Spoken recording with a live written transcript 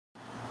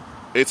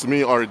It's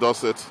me, Ari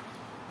Dossett.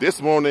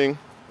 This morning,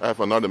 I have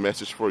another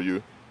message for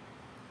you,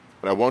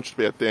 and I want you to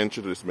pay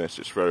attention to this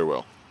message very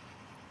well.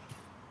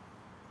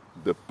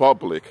 The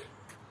public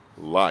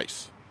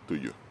lies to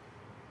you.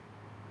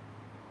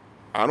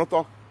 I'm not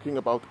talking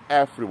about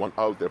everyone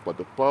out there, but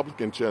the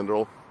public in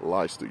general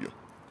lies to you.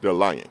 They're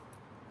lying.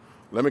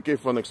 Let me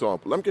give an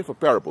example. Let me give a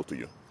parable to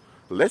you.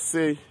 Let's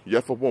say you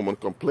have a woman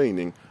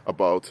complaining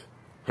about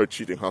her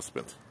cheating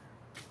husband.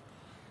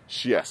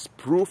 She has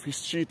proof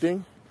he's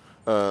cheating.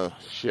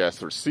 She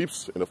has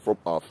receipts in the form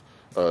of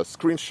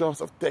screenshots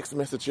of text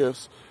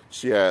messages.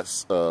 She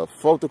has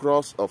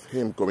photographs of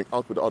him going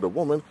out with the other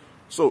woman.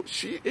 So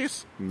she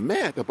is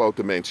mad about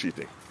the man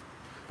cheating.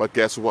 But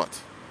guess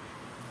what?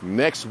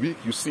 Next week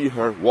you see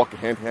her walking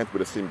hand in hand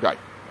with the same guy.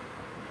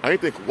 And you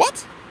think,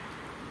 what?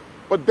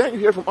 But then you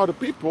hear from other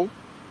people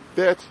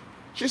that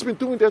she's been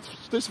doing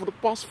this for the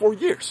past 4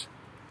 years.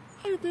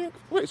 And you think,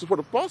 wait, so for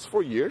the past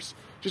 4 years,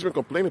 she's been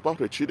complaining about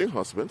her cheating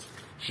husband.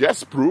 She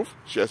has proof,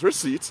 she has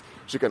receipts,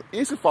 she can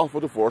easily file for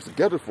divorce,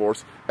 get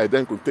divorced, and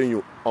then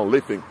continue on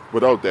living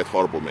without that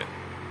horrible man.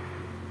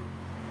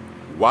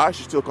 Why is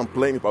she still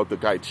complaining about the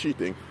guy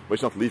cheating, but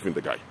she's not leaving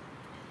the guy?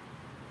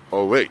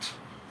 Oh wait,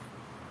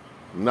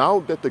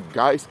 now that the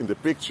guy's in the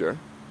picture,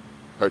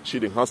 her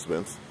cheating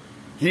husband,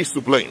 he's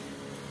to blame.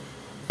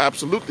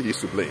 Absolutely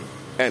he's to blame.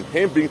 And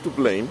him being to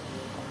blame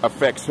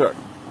affects her.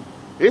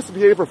 His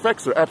behavior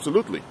affects her,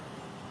 absolutely.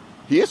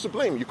 He is to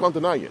blame, you can't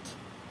deny it.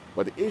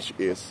 But the issue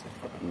is,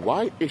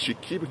 why is she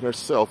keeping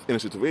herself in a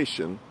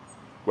situation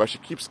where she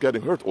keeps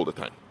getting hurt all the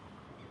time?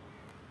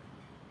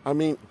 I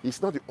mean,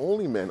 he's not the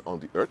only man on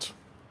the earth.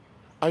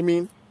 I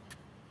mean,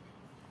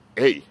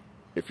 hey,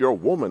 if you're a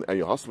woman and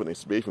your husband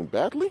is behaving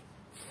badly,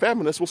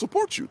 feminists will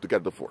support you to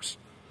get a divorce.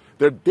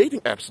 There are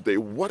dating apps today,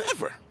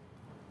 whatever.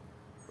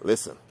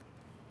 Listen,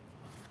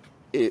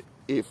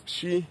 if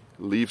she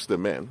leaves the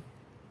man,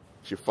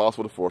 she files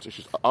for divorce and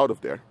she's out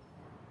of there,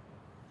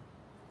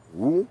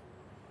 who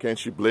can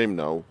she blame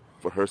now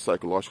for her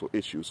psychological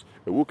issues?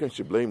 And who can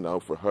she blame now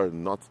for her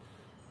not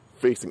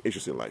facing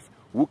issues in life?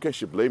 Who can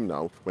she blame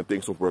now when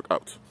things don't work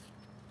out?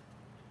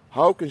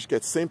 How can she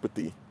get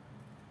sympathy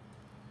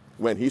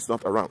when he's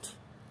not around?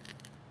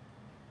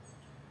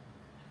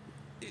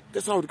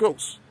 That's how it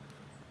goes.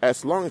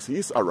 As long as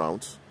he's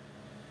around,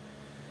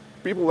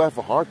 people will have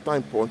a hard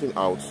time pointing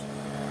out,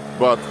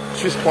 but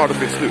she's part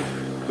of it too.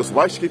 That's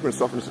why she's keeping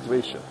herself in the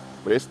situation.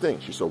 But here's the thing,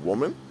 she's a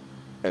woman,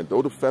 and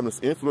though the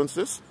feminist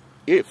influences,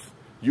 if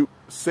you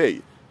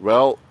say,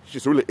 well,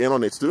 she's really in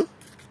on it too,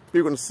 people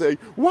are going to say,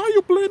 why are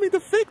you blaming the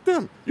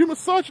victim? You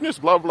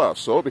misogynist, blah, blah.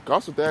 So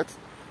because of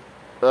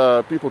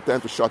that, people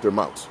tend to shut their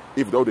mouths,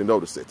 even though they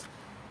notice it.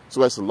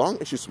 So as long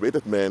as she's with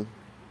that man,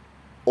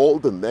 all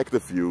the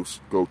negative views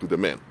go to the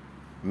man,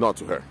 not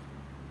to her.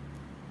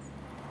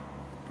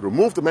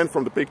 Remove the man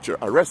from the picture,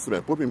 arrest the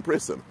man, put him in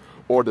prison,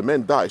 or the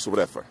man dies or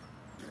whatever.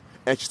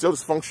 And she's still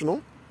dysfunctional.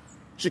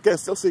 She can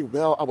still say,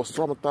 well, I was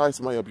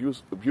traumatized by my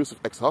abusive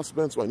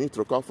ex-husband, so I need to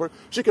recover.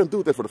 She can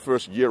do that for the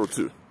first year or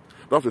two.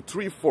 But after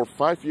 3, 4,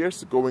 5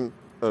 years, going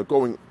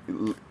further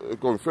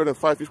than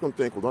 5 years, you're going to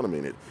think, hold on a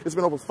minute. It's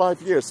been over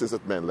 5 years since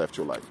that man left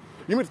your life.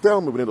 You mean to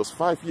tell me within those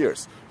 5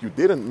 years, you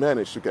didn't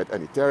manage to get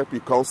any therapy,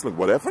 counseling,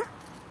 whatever?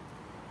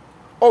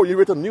 Oh, you're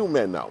with a new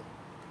man now.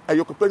 And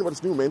you're complaining about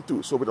this new man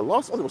too. So with the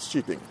last one, he was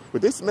cheating.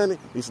 With this man,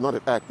 he's not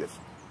that active.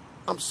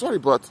 I'm sorry,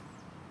 but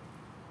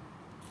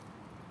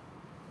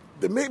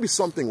there may be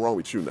something wrong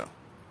with you now.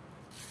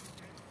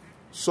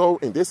 So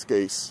in this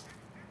case,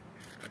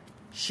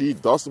 she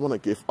doesn't want to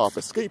give up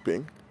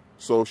escaping,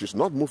 so she's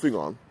not moving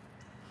on.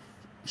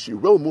 She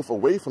will move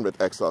away from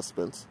that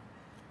ex-husband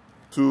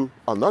to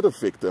another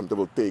victim that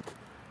will take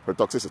her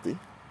toxicity.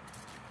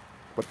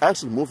 But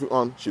actually moving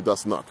on, she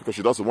does not, because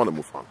she doesn't want to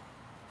move on.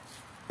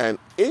 And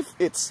if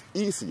it's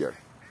easier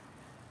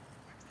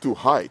to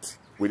hide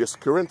with this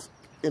current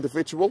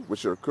individual,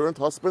 with her current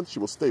husband, she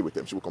will stay with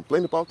him. She will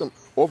complain about him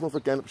over and over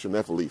again, but she'll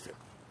never leave him.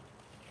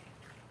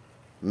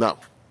 Now,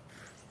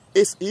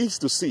 it's easy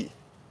to see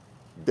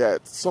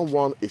that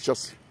someone is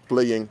just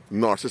playing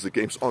narcissistic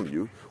games on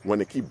you when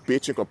they keep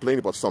bitching, complaining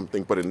about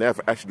something, but they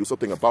never actually do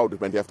something about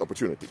it when they have the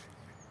opportunity.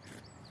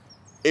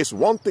 It's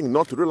one thing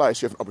not to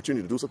realize you have an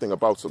opportunity to do something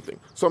about something.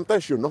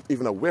 Sometimes you're not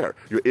even aware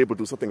you're able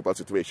to do something about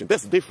the situation.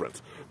 That's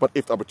different. But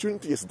if the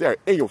opportunity is there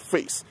in your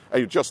face and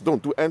you just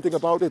don't do anything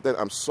about it, then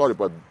I'm sorry,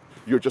 but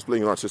you're just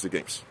playing narcissistic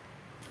games.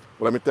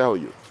 Well, let me tell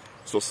you,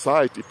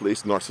 society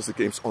plays narcissistic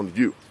games on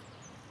you.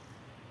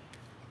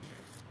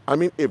 I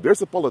mean, if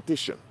there's a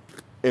politician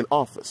in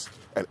office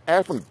and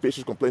everyone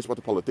bitches complains about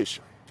the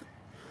politician,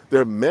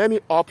 there are many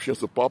options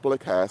the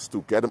public has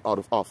to get him out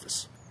of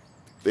office.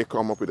 They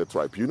come up with a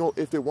tribunal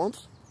if they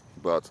want,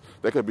 but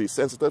they can be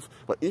sensitive.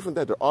 But even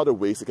then, there are other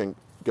ways they can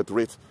get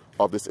rid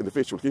of this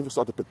individual. They can even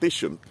start a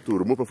petition to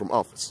remove him from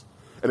office.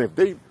 And if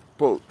they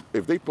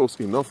pose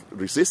enough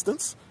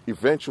resistance,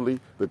 eventually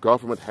the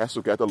government has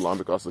to get along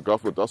because the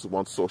government doesn't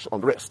want social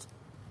unrest.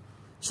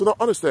 So now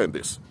understand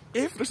this.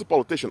 If there's a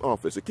politician in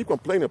office, they keep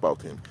complaining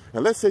about him,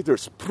 and let's say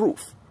there's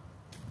proof,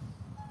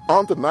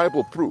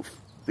 undeniable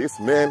proof, this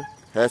man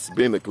has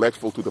been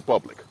neglectful to the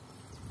public.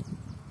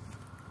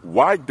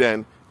 Why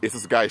then is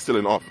this guy still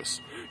in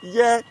office?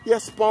 Yeah, he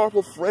has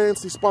powerful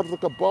friends, he's part of the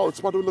cabal,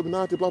 it's part of the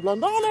Illuminati, blah, blah.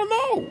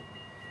 No.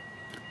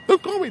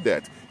 Don't call me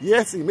that.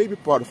 Yes, he may be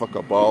part of a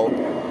cabal,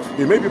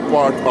 he may be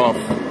part of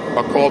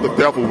a called the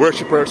devil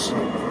worshippers.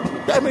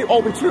 That may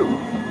all be true.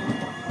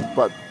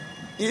 But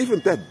even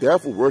that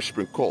devil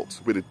worshipping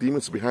cult with the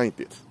demons behind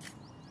it,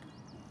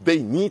 they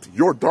need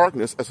your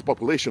darkness as a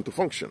population to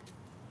function.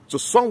 So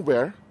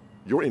somewhere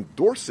you're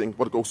endorsing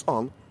what goes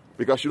on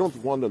because you don't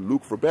want to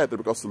look for better,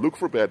 because to look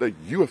for better,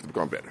 you have to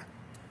become better.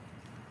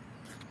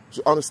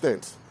 So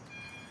understand,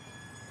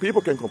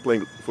 people can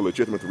complain for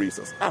legitimate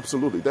reasons.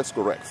 Absolutely, that's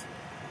correct.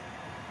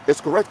 It's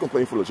correct to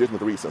complain for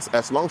legitimate reasons,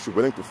 as long as you're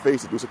willing to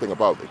face it, do something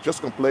about it.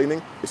 Just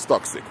complaining is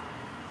toxic.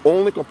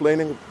 Only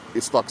complaining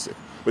is toxic.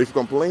 But if you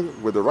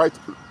complain with the right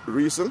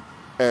reason,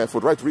 and for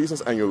the right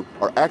reasons, and you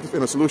are active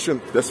in a solution,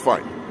 that's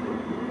fine.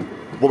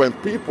 But when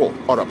people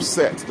are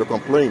upset, they're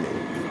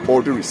complaining,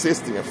 or they're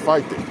resisting and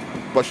fighting,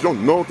 but you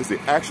don't notice they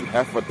actually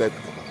have that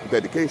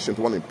dedication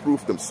to want to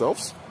improve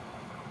themselves,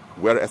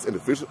 whereas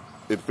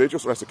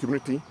individuals or as a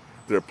community,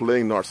 they're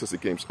playing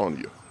narcissistic games on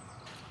you.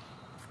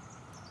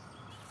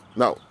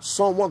 Now,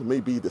 someone may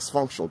be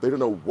dysfunctional, they don't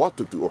know what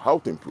to do or how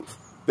to improve.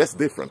 That's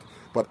different.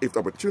 But if the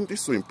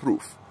opportunities to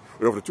improve,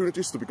 or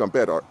opportunities to become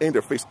better are in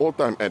their face all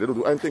the time and they don't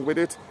do anything with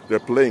it, they're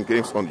playing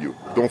games on you.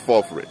 Don't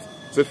fall for it.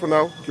 That's it for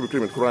now. Keep it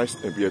clean in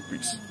Christ and be at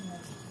peace.